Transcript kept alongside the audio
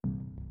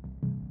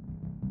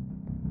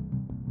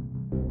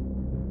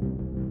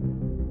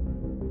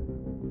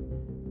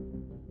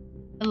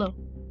Hello.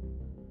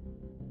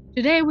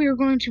 Today we are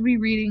going to be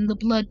reading The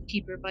Blood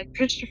Keeper by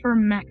Christopher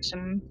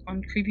Maxim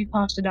on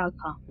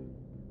creepypasta.com.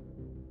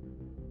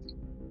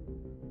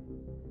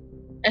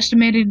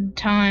 Estimated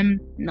time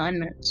 9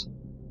 minutes.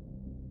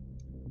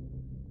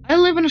 I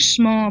live in a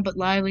small but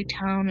lively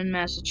town in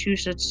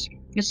Massachusetts.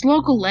 Its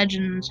local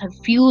legends have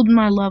fueled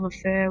my love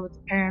affair with the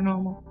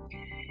paranormal.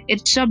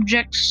 It's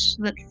subjects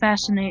that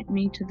fascinate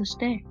me to this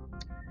day.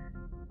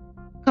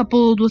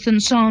 Coupled with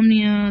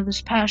insomnia,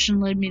 this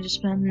passion led me to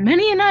spend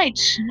many a night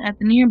at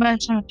the nearby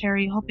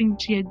cemetery hoping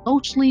to see a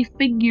ghostly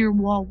figure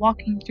while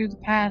walking through the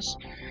pass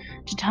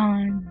to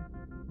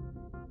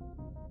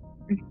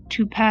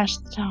pass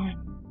the time.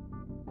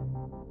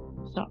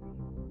 So,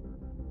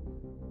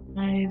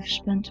 I've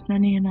spent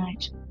many a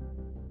night.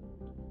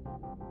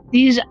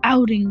 These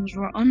outings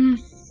were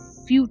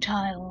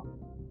unfutile,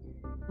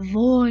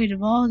 void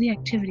of all the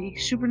activity,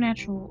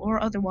 supernatural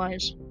or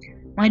otherwise.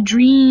 My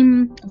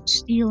dream of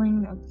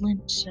stealing a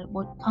glimpse at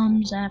what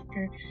comes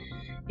after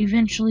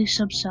eventually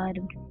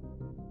subsided.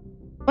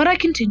 But I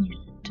continued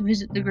to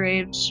visit the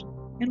graves.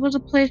 It was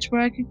a place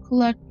where I could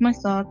collect my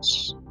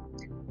thoughts.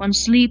 When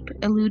sleep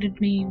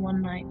eluded me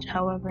one night,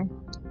 however,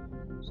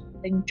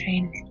 something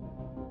changed.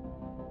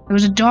 It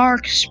was a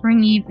dark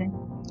spring evening.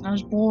 I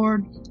was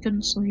bored,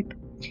 couldn't sleep,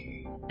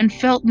 and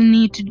felt the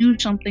need to do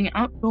something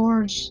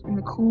outdoors in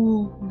the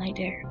cool night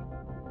air,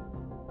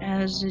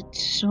 as it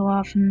so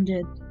often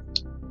did.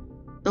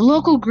 The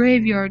local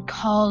graveyard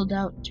called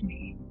out to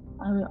me.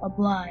 I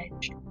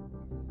obliged,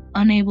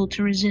 unable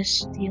to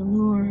resist the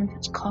allure of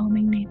its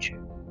calming nature.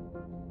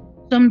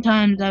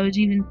 Sometimes I was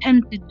even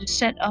tempted to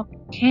set up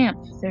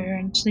camp there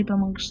and sleep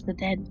amongst the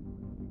dead,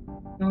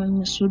 knowing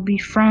this would be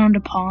frowned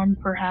upon,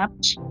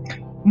 perhaps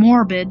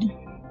morbid.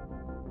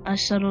 I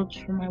settled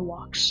for my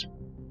walks.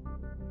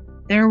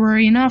 There were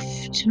enough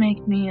to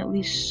make me at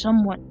least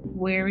somewhat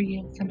wary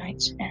of the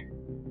night's end.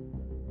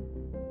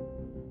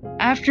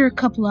 After a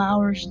couple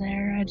hours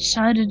there, I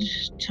decided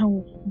to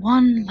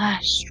one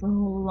last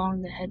stroll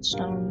along the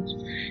headstones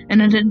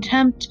in an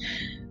attempt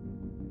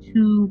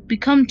to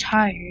become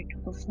tired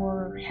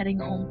before heading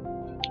home.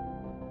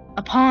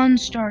 Upon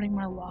starting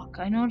my walk,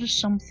 I noticed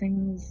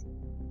something.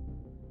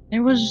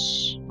 There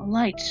was a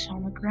light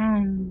on the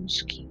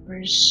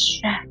groundskeeper's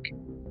shack.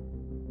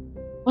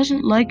 It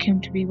wasn't like him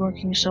to be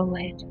working so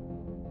late.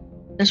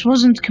 This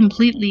wasn't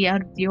completely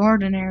out of the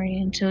ordinary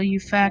until you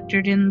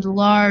factored in the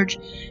large,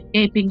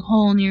 gaping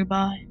hole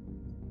nearby.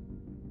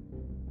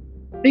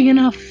 Big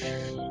enough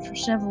for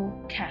several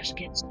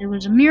caskets. It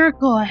was a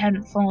miracle I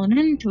hadn't fallen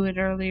into it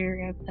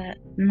earlier that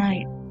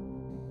night.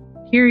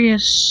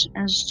 Curious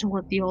as to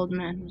what the old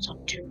man was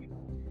up to,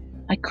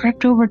 I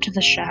crept over to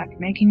the shack,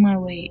 making my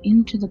way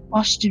into the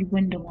busted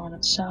window on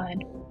its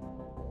side.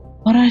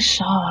 What I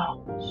saw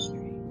was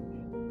strange.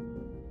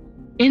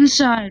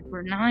 Inside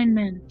were 9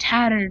 men,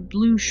 tattered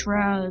blue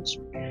shrouds,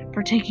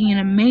 partaking in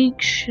a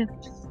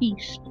makeshift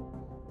feast.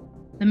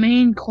 The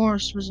main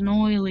course was an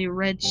oily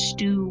red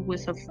stew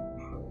with a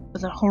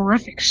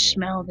horrific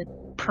smell that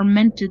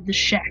fermented the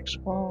shack's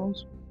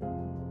walls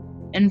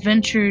and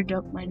ventured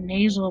up my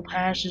nasal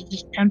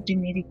passages,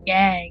 tempting me to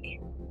gag.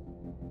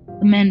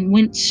 The men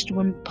winced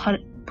when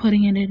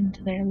putting it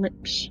into their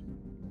lips,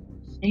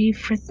 save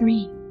for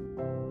 3.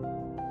 A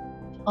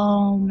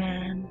tall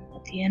man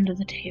at the end of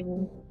the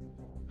table,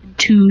 and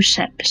 2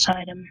 sat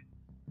beside him.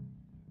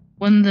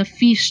 When the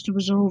feast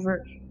was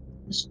over,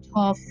 this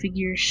tall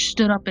figure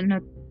stood up and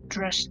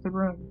addressed the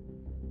room.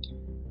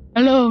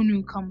 "Hello,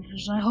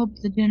 newcomers. I hope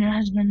the dinner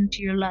has been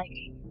to your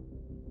liking."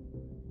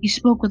 He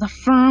spoke with a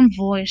firm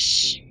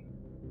voice.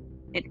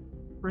 It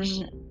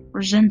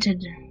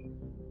resented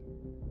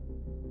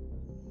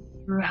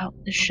throughout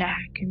the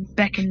shack and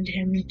beckoned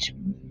him to,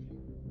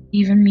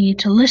 even me,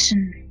 to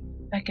listen.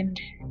 Beckoned.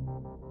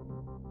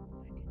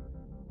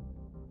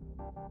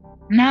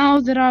 Now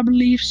that our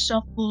beliefs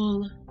are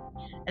full,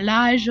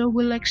 Elijah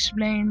will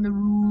explain the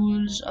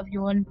rules of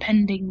your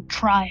impending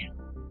trial.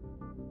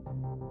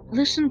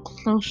 Listen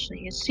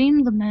closely. It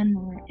seemed the men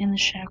in the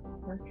shack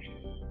were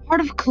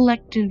part of a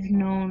collective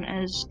known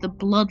as the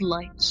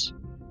Bloodlights.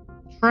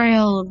 The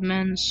trail of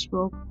men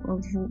spoke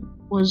of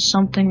was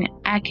something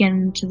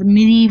akin to the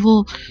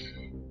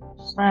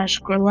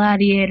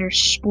medieval/gladiator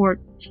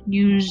sport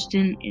used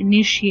to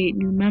initiate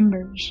new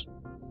members.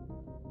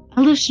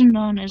 I listened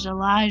on as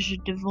Elijah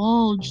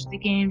divulged the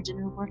game's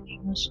inner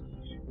workings,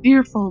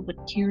 fearful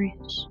but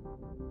curious.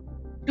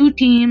 2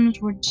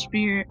 teams were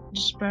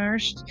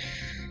dispersed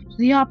to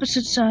the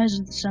opposite sides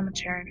of the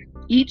cemetery,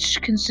 each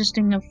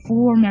consisting of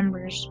 4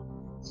 members,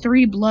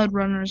 3 blood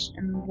runners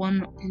and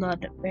 1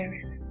 blood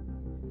baron.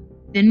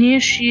 The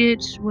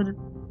initiates would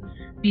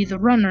be the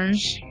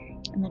runners,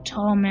 and the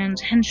tall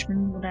man's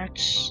henchmen would act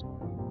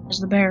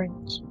as the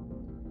barons.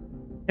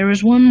 There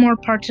was one more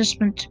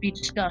participant to be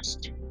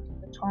discussed,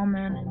 the tall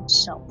man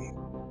himself.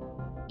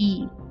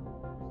 He,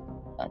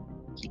 blood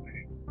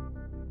keeper.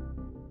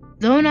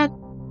 Though not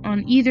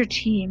on either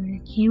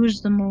team, he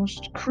was the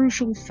most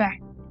crucial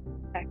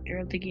factor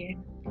of the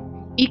game.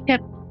 He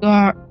kept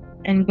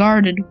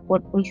guarded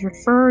what was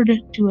referred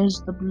to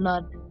as the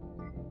blood,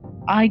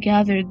 I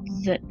gathered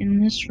that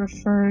in this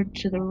referred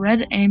to the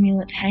red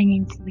amulet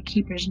hanging from the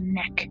keeper's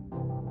neck.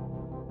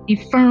 He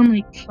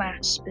firmly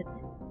clasped it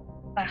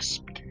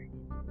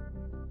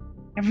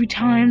every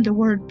time the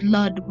word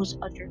blood was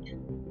uttered.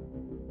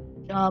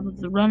 The job of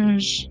the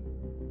runners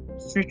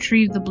was to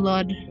retrieve the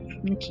blood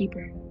from the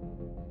keeper.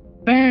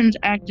 Barons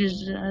acted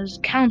as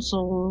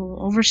counsel,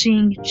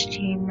 overseeing each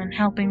team and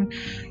helping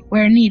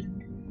where needed.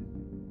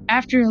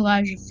 After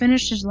Elijah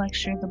finished his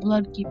lecture, the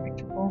blood keeper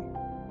took over.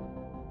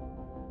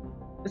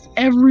 With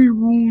every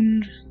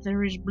wound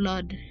there is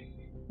blood.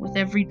 With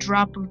every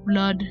drop of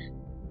blood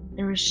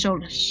there is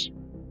solace.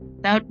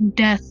 Without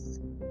death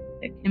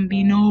there can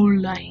be no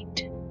light.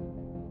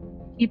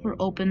 The keeper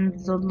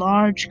opened the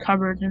large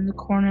cupboard in the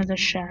corner of the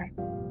shack,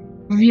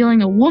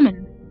 revealing a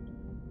woman,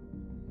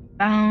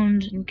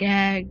 bound and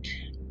gagged,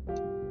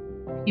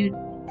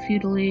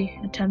 futilely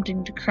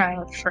attempting to cry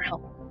out for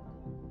help.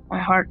 My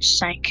heart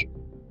sank.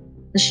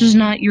 This was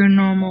not your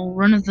normal,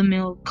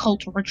 run-of-the-mill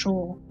cult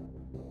ritual.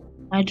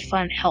 I had to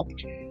find help.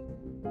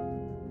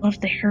 What if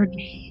they heard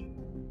me?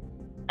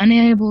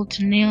 Unable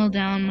to nail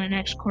down my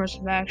next course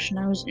of action,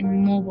 I was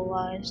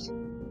immobilized,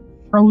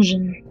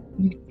 frozen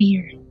in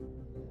fear.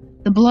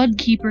 The blood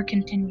keeper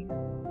continued.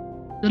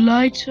 The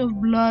light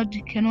of blood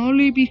can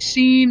only be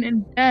seen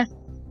in death.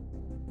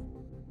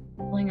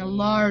 Pulling a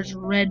large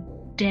red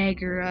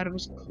dagger out of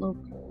his cloak,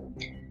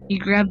 he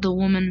grabbed the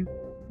woman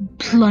and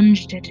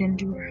plunged it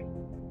into her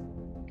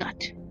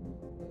gut.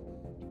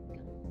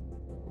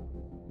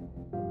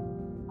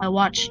 I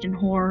watched in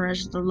horror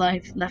as the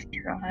life left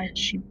her eyes.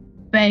 She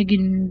begged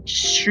and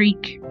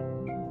shrieked,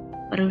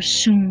 but it was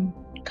soon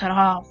cut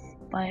off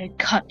by a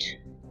cut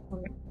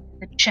in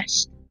the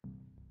chest,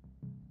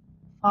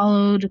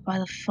 followed by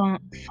the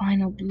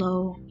final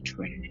blow to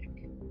her neck.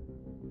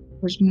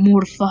 I was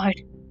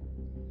mortified.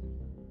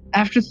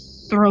 After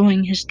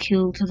throwing his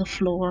kill to the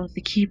floor,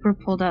 the keeper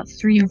pulled out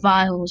 3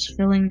 vials,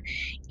 filling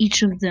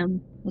each of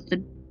them with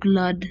the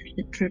blood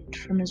that dripped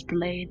from his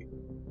blade.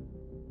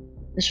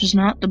 This was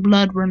not the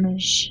blood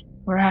runners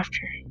were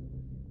after,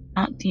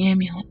 not the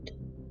amulet.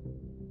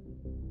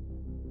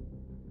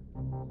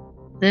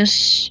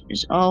 This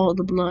is all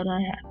the blood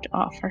I have to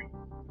offer.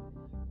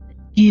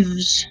 It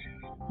gives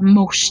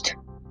most.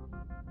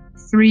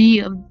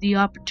 3 of the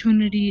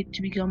opportunity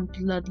to become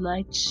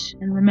bloodlights,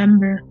 and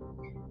remember,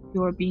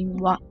 you are being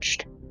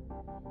watched.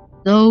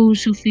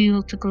 Those who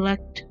feel to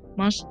collect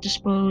must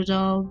dispose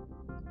of.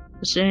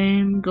 The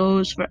same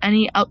goes for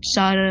any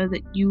outsider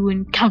that you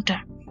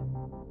encounter.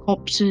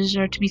 Corpses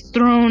are to be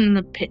thrown in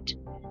the pit.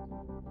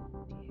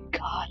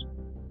 God.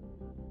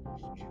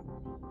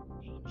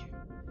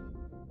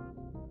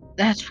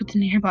 That's what the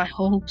nearby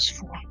hole was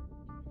for.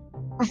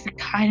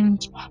 Perfect hiding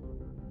spot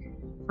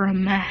for a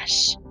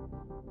mass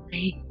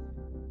grave.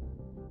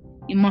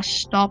 You must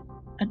stop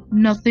at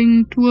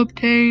nothing to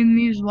obtain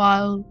these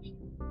vials.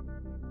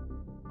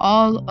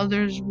 All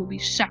others will be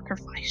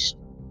sacrificed.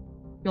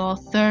 Your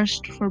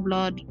thirst for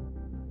blood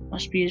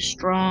must be as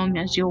strong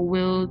as your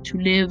will to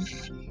live.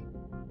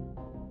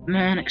 The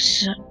man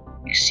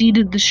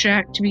exceeded the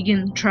shack to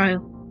begin the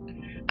trial.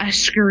 I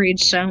scurried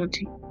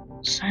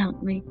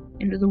silently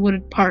into the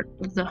wooded part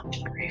of the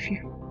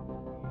graveyard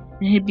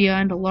and hid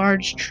behind a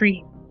large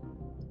tree,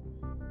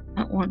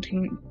 not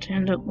wanting to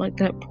end up like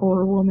that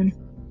poor woman.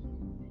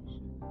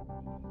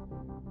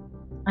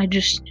 I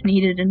just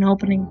needed an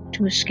opening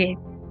to escape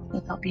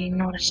without being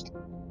noticed.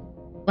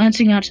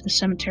 Glancing out to the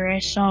cemetery, I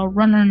saw a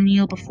runner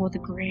kneel before the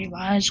grave,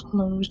 eyes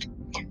closed.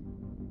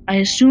 I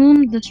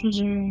assumed this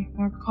was a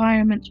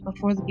requirement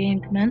before the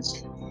game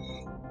commenced.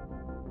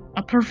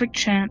 A perfect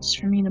chance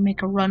for me to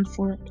make a run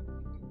for it.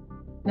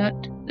 Let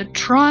the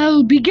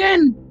trial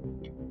begin!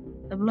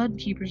 The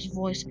bloodkeeper's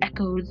voice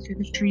echoed through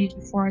the trees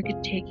before I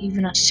could take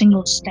even a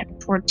single step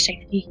toward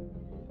safety.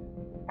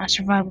 My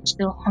survival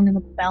still hung in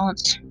the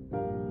balance,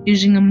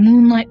 using a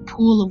moonlight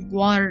pool of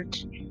water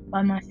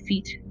by my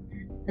feet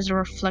as a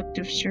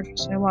reflective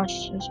surface. I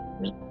watched as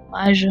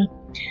Elijah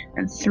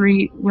and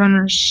 3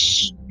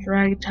 runners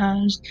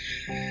strategized.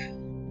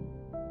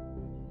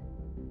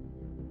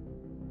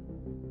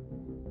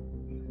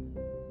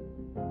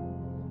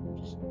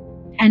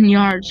 10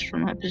 yards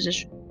from my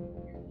position.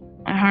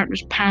 My heart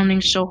was pounding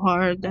so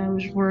hard that I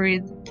was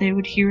worried that they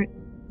would hear it.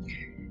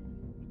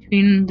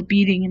 Between the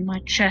beating in my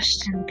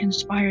chest and the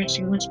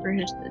conspiracy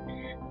whispers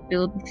that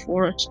filled the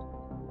forest,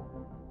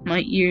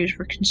 my ears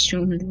were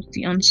consumed with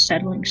the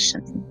unsettling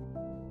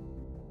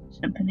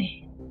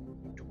symphony.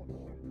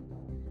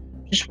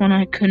 Just when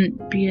I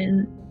couldn't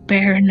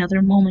bear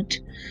another moment,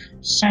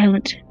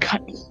 silent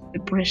cut the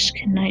brisk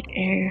night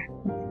air,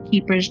 with the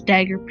keeper's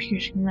dagger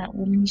piercing that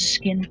woman's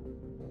skin.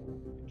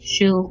 A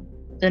chill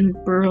then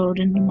burrowed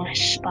into my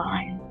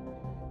spine,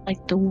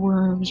 like the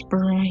worms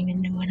burrowing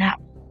into an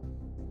apple.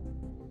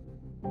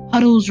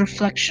 Huddle's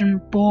reflection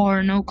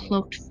bore no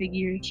cloaked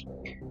figures.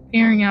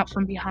 Peering out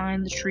from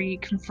behind the tree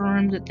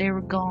confirmed that they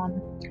were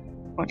gone,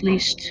 or at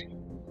least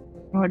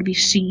nowhere to be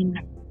seen.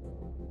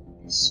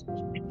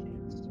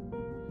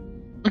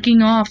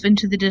 Looking off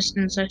into the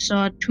distance, I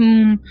saw a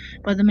tomb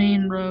by the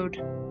main road.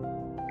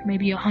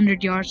 maybe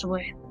 100 yards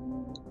away.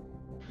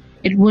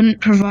 It wouldn't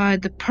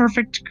provide the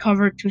perfect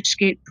cover to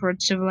escape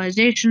towards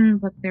civilization,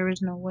 but there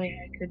was no way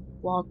I could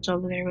waltz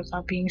over there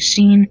without being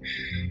seen.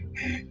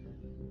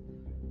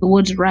 The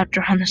woods wrapped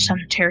around the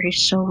cemetery,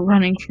 so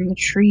running from the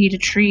tree to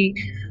tree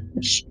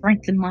would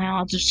strengthen my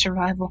odds of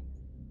survival.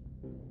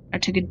 I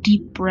took a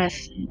deep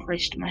breath and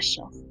braced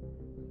myself.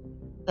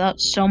 Without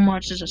so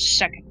much as a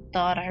second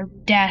thought, I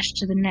dashed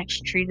to the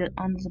next tree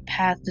onto the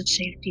path to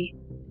safety.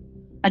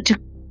 I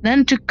took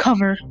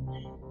cover.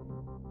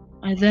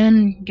 I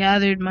then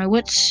gathered my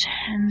wits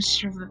and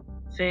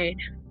surveyed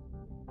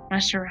my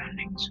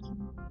surroundings.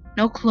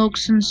 No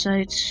cloaks in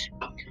sight.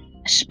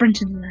 I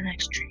sprinted to the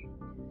next tree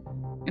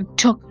and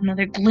took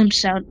another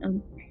glimpse out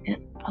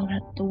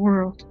at the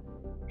world.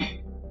 The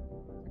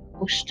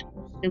coast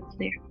was still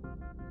clear.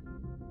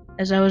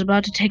 As I was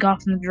about to take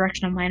off in the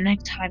direction of my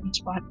next hiding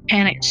spot,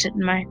 panic set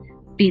in my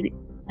feet.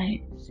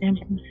 I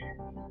simply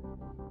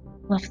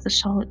left the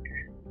solid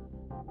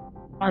ground.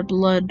 My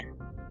blood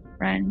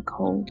ran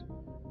cold.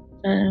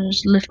 I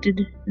was lifted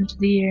into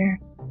the air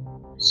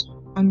as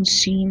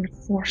unseen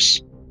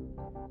force.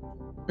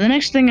 The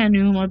next thing I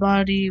knew, my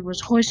body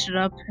was hoisted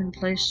up and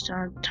placed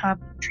on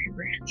top of a tree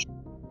branch.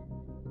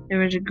 I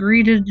was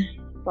greeted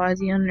by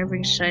the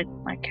unnerving sight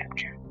of my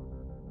capture,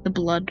 the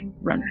Blood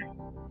Runner.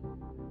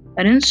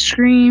 I didn't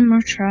scream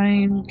or try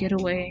and get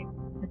away.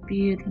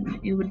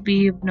 It would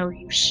be of no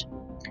use.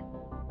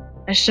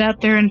 I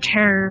sat there in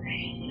terror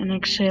and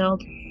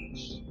exhaled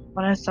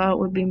what I thought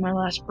would be my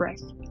last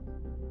breath.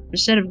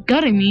 Instead of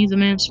gutting me, the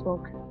man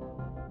spoke.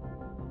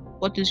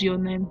 "What is your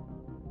name?"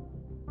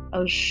 I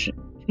was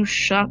too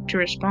shocked to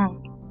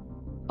respond.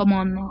 "Come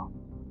on now.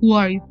 Who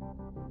are you?"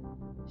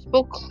 He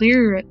spoke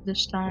clearer at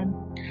this time,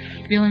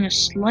 revealing a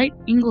slight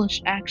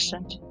English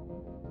accent.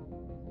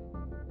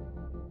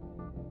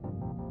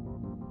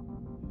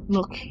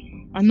 "Look,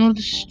 I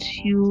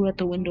noticed you at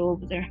the window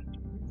over there,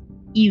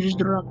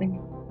 eavesdropping.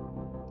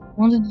 I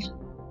wanted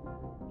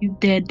you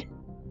dead.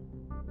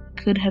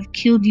 Could have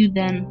killed you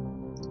then.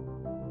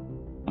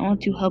 I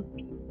want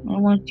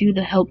you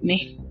to help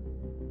me."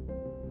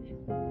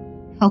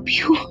 "Help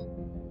you?"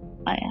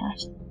 I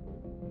asked.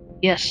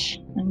 "Yes,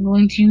 I'm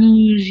going to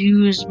use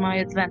you as my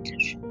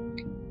advantage.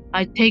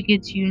 I take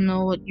it you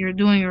know what you're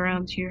doing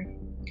around here.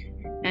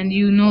 And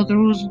you know the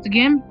rules of the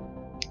game?"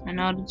 I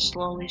nodded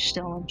slowly,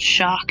 still in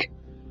shock.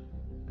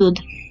 "Good.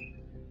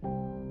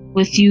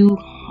 With you,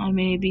 I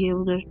may be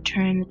able to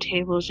turn the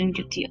tables and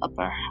get the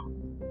upper."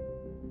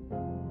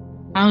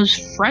 I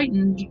was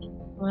frightened,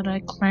 but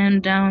I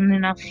clamped down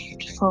enough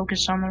to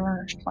focus on the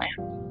runner's plan.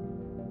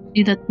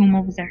 "See that tomb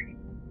over there?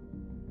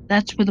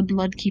 That's where the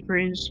Blood Keeper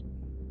is."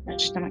 My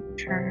stomach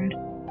turned.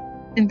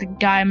 I think the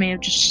guy may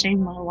have just saved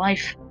my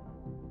life.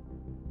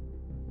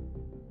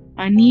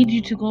 "I need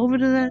you to go over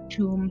to that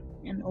tomb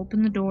and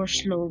open the door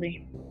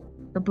slowly.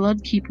 The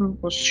Blood Keeper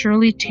will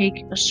surely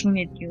take a swing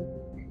at you.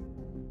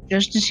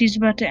 Just as he's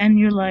about to end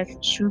your life,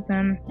 swoop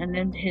in and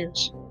end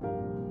his."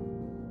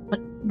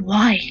 "But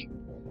why?"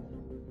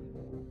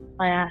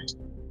 I asked.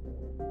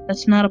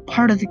 "That's not a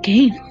part of the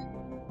game."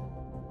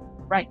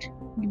 "Right,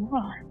 you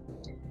are.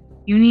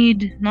 You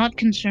need not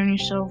concern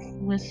yourself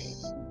with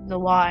the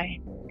why.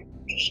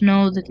 Just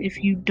know that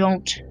if you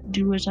don't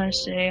do as I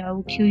say, I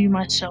will kill you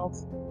myself.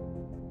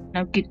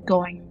 Now get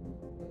going."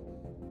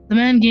 The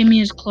man gave me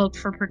his cloak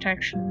for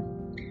protection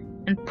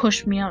and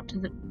pushed me out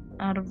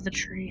of the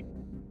tree.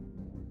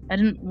 I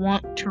didn't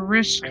want to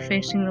risk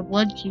facing the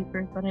Blood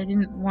Keeper, but I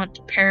didn't want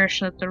to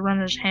perish at the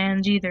runner's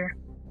hands either.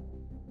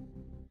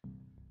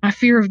 My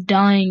fear of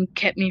dying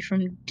kept me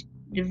from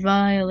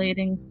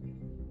violating.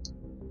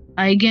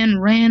 I again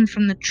ran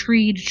from the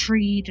tree to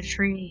tree to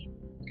tree,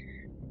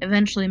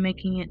 eventually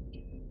making it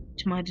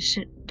to my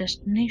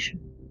destination.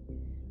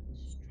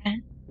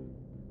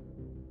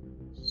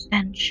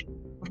 Stench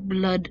of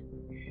blood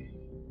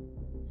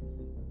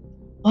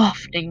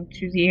wafting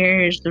through the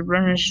air as the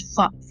runners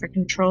fought for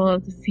control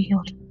of the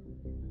field.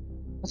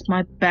 With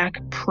my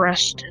back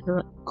pressed to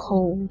the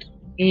cold,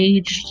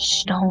 aged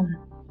stone,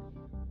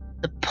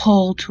 the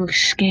pull to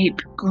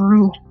escape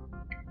grew.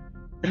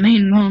 The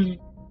main run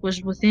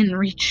was within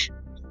reach,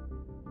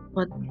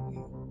 but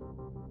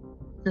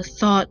the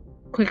thought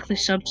quickly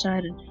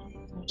subsided.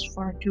 I was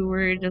far too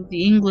worried that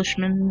the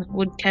Englishman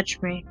would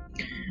catch me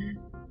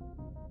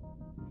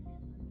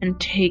and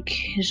take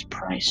his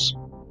price.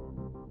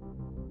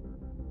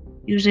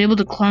 He was able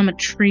to climb a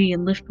tree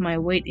and lift my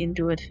weight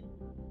into it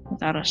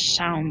without a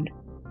sound.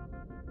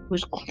 It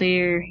was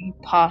clear he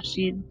possessed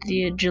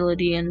the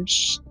agility and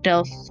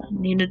stealth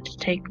needed to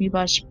take me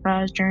by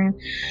surprise during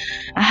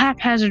a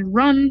haphazard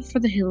run for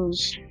the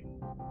hills.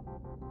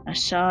 I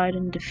sighed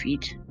in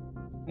defeat,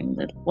 knowing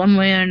that one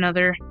way or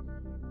another,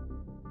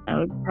 I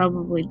would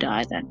probably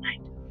die that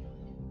night.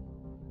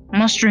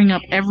 Mustering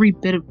up every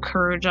bit of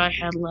courage I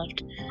had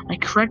left, I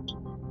crept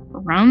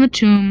around the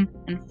tomb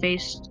and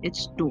faced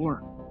its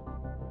door.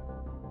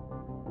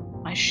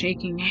 My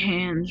shaking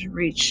hands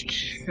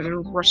reached for the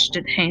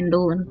rusted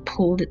handle and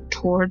pulled it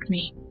toward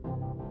me.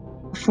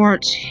 Before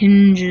its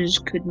hinges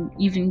could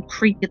even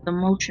creak at the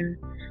motion,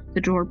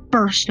 The door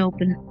burst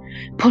open,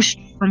 pushed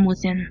from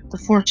within. The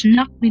force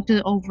knocked me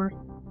over.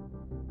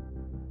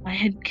 My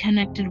head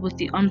connected with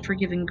the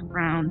unforgiving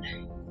ground.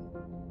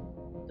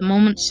 The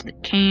moments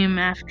that came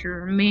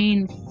after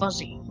remained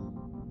fuzzy.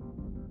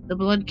 The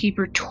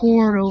Bloodkeeper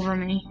tore over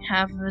me,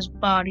 half of his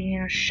body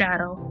in a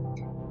shadow,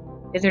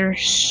 the other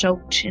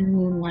soaked in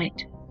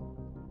moonlight.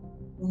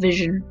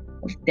 Vision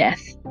of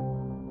death,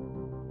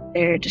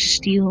 there to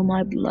steal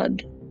my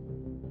blood,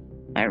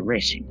 my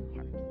racing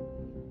heart.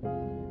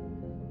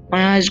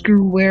 My eyes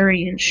grew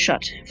wary and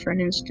shut for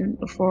an instant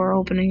before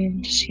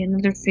opening to see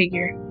another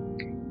figure.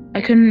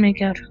 I couldn't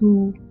make out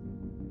who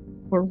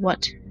or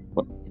what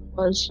it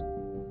was.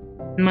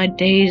 In my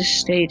dazed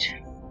state,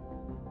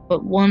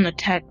 but one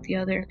attacked the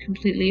other,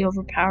 completely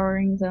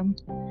overpowering them.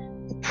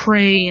 The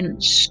prey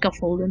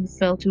scuffled and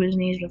fell to his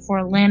knees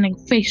before landing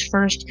face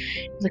first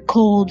in the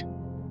cold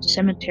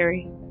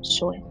cemetery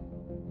soil.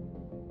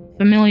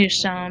 Familiar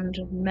sound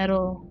of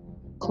metal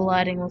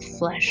colliding with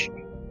flesh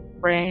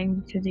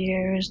rang through the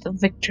air as the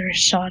victor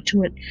saw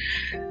to it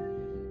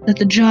that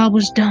the job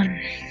was done.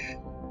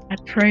 I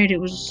prayed it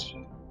was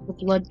the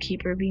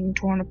Bloodkeeper being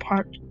torn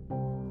apart.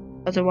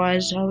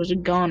 Otherwise, I was a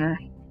goner.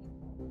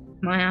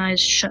 My eyes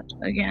shut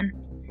again,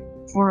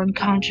 before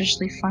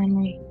unconsciously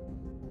finally.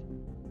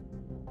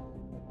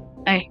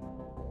 "Hey,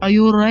 are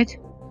you alright?"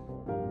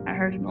 I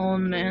heard an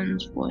old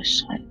man's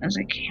voice as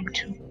I came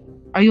to.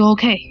 "Are you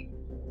okay?"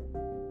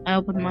 I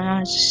opened my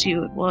eyes to see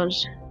who it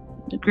was.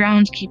 The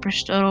groundskeeper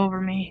stood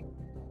over me,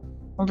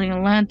 holding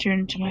a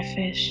lantern to my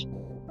face.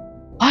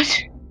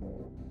 "What?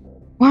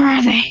 Where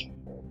are they?"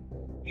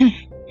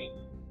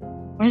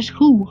 "Where's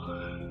who?"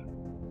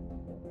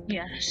 he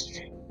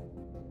asked.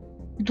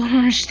 "I don't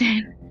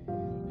understand.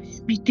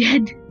 Be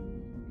dead."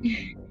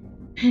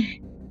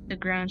 The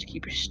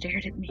groundskeeper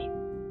stared at me,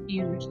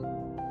 confused,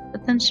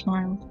 but then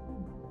smiled.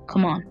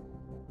 "Come on,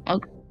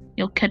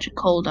 you'll catch a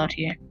cold out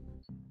here."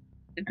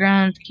 The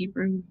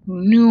groundskeeper,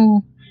 who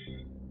knew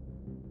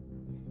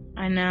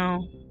I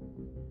now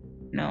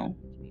know,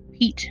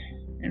 Pete,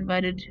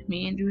 invited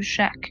me into his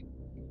shack.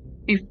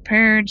 He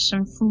prepared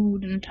some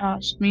food and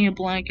tossed me a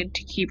blanket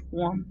to keep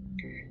warm.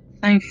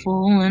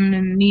 Thankful and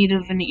in need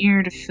of an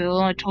ear to fill,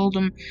 I told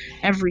him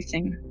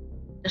everything,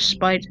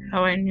 despite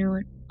how I knew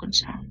it would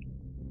sound.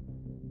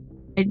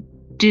 I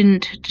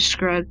didn't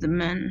describe the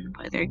men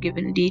by their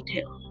given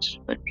details,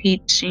 but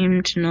Pete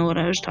seemed to know what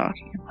I was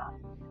talking about.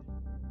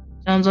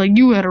 "Sounds like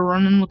you had a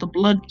run-in with the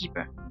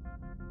Bloodkeeper."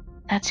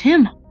 "That's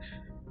him.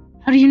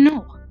 How do you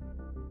know?"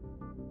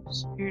 "The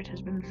spirit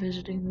has been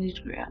visiting these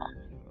grounds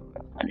for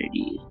over 100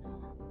 years,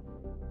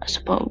 I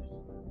suppose."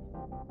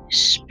 "His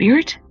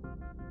spirit?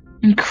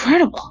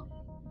 Incredible.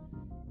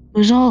 It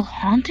was all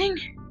haunting?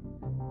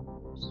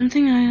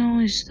 Something I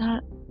always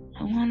thought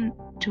I wanted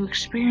to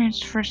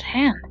experience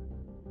firsthand."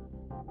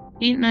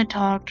 Pete and I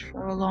talked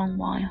for a long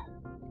while.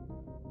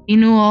 He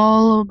knew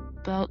all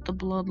about the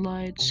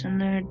Bloodlights and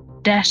their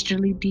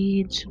dastardly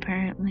deeds,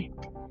 apparently.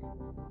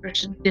 A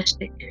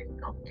sadistic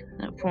cult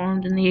that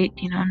formed in the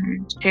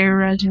 1800s,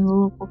 terrorizing the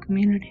local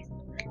community.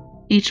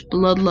 Each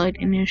Bloodlight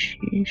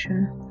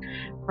initiation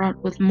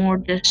brought with more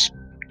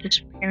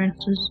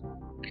disappearances.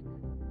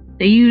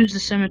 They used the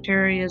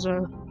cemetery as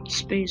a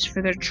space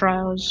for their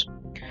trials,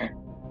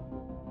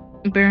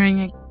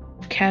 burying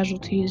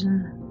casualties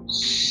and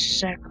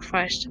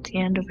sacrificed at the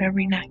end of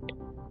every night.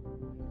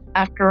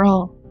 After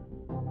all,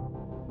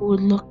 who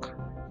would look?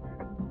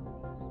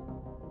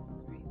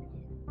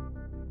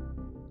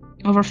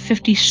 Over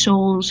 50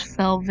 souls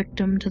fell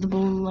victim to the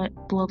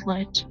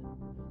Bloodlights,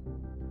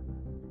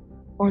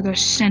 or their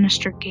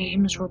sinister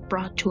games were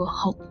brought to a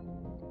halt.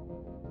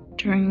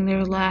 During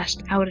their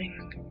last outing,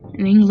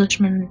 an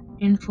Englishman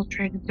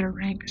infiltrated their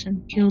ranks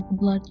and killed the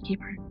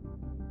Bloodkeeper,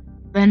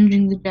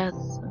 avenging the death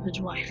of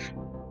his wife,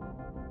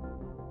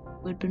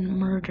 who had been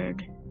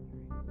murdered.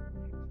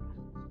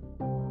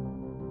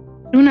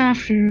 Soon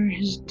after,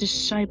 his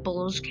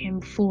disciples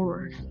came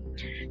forward,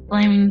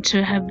 claiming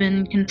to have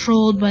been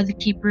controlled by the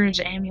Keeper's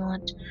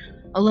amulet,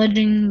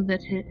 alleging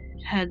that it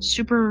had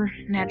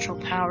supernatural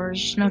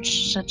powers. No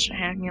such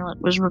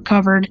amulet was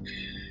recovered.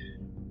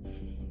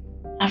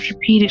 After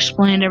Pete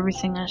explained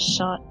everything, I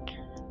sat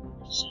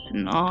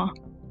in awe,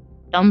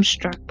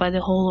 dumbstruck by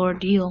the whole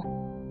ordeal.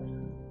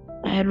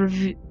 I had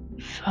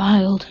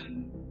reviled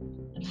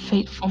that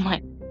fateful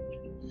night.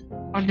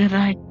 Or did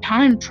I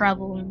time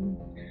travel and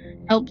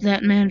help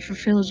that man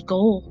fulfill his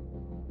goal?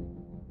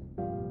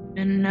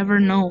 And never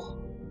know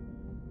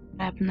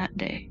what happened that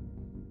day.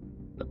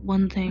 But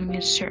one thing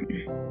is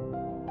certain.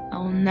 I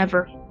will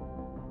never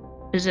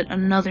visit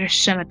another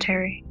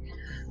cemetery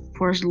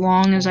for as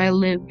long as I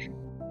live,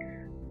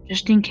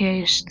 just in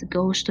case the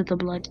ghost of the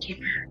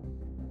Bloodkeeper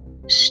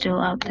is still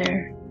out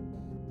there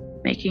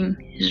making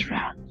his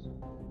rounds.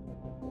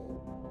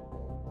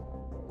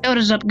 What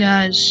is up,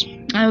 guys?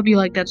 I hope you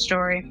liked that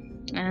story,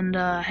 and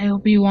I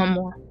hope you want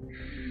more.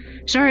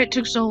 Sorry it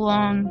took so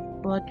long,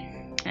 but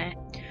hey,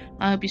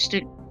 I hope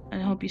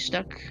you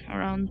stuck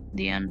around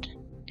the end.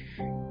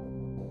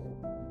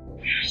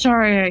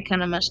 Sorry I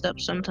kind of messed up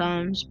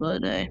sometimes,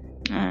 but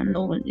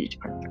nobody's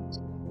perfect.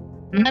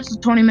 And that's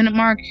the 20-minute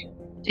mark.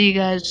 See you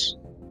guys,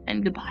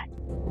 and goodbye.